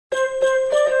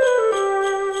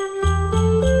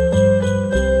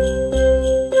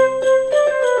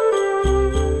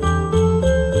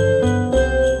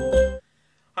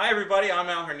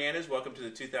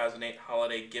the 2008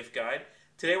 Holiday Gift Guide.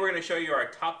 Today we're going to show you our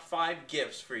top 5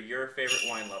 gifts for your favorite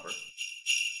wine lover.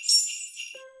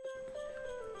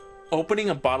 Opening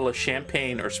a bottle of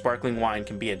champagne or sparkling wine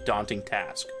can be a daunting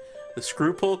task. The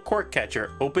screw-pull cork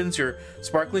catcher opens your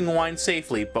sparkling wine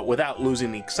safely but without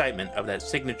losing the excitement of that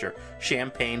signature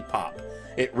champagne pop.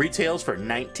 It retails for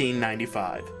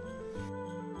 $19.95.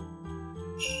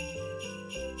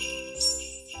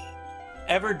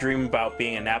 Ever dream about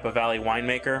being a Napa Valley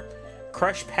winemaker?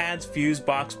 Crush Pad's Fuse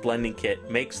Box Blending Kit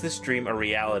makes this dream a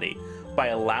reality by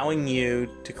allowing you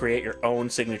to create your own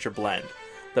signature blend.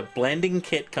 The blending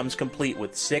kit comes complete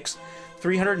with 6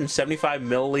 375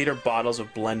 milliliter bottles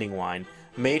of blending wine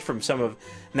made from some of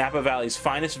Napa Valley's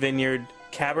finest vineyard,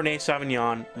 Cabernet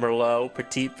Sauvignon, Merlot,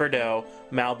 Petit Verdot,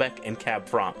 Malbec, and Cab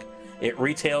Franc. It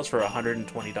retails for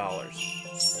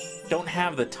 $120. Don't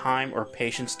have the time or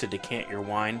patience to decant your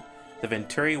wine? The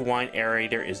Venturi Wine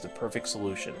Aerator is the perfect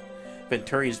solution.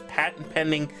 Venturi's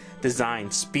patent-pending design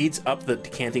speeds up the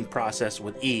decanting process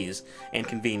with ease and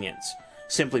convenience.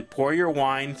 Simply pour your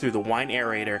wine through the wine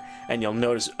aerator and you'll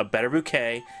notice a better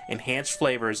bouquet, enhanced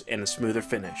flavors, and a smoother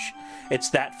finish. It's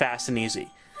that fast and easy.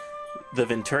 The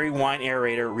Venturi Wine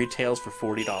Aerator retails for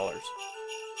 $40.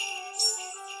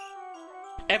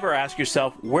 Ever ask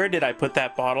yourself, where did I put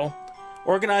that bottle?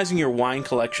 Organizing your wine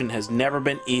collection has never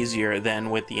been easier than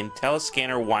with the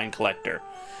IntelliScanner Wine Collector.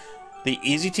 The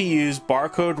easy-to-use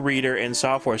barcode reader and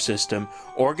software system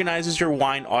organizes your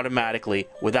wine automatically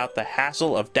without the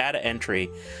hassle of data entry,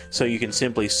 so you can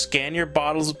simply scan your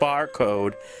bottle's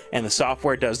barcode and the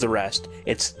software does the rest.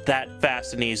 It's that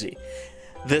fast and easy.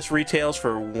 This retails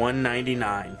for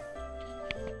 $199.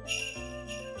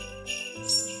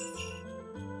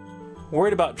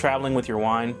 Worried about traveling with your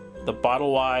wine? The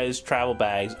BottleWise travel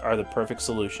bags are the perfect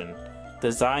solution.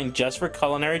 Designed just for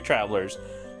culinary travelers,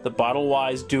 the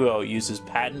BottleWise Duo uses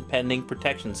patent-pending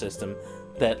protection system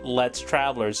that lets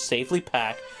travelers safely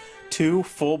pack 2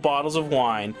 full bottles of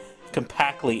wine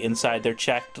compactly inside their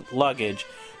checked luggage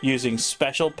using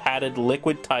special padded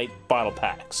liquid-tight bottle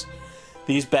packs.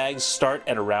 These bags start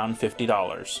at around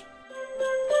 $50.